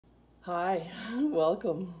Hi,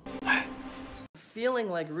 welcome. Feeling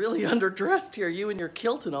like really underdressed here, you and your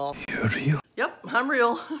kilt and all. You're real. Yep, I'm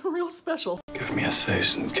real. Real special. Give me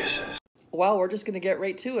 1,000 kisses. Wow, we're just gonna get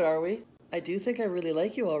right to it, are we? I do think I really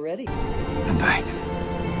like you already. And I.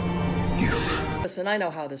 You. Listen, I know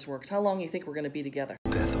how this works. How long you think we're gonna be together?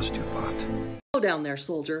 Death us do part. Slow down there,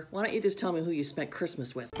 soldier. Why don't you just tell me who you spent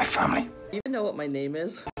Christmas with? My family. Do you even know what my name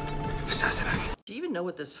is? Do you even know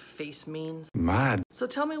what this face means? Mad. So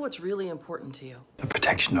tell me what's really important to you. The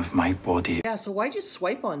protection of my body. Yeah, so why'd you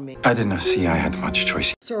swipe on me? I didn't see I had much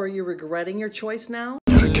choice. So are you regretting your choice now?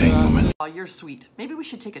 You're a kind woman. Oh, you're sweet. Maybe we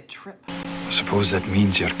should take a trip. I suppose that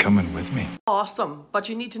means you're coming with me. Awesome, but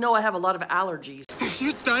you need to know I have a lot of allergies. If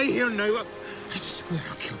you die here now, I swear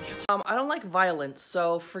I'll kill you. I don't like violence,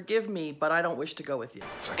 so forgive me, but I don't wish to go with you.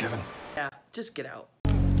 Forgiven. Yeah, just get out.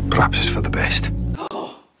 Perhaps it's for the best.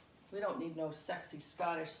 We don't need no sexy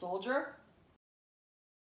Scottish soldier.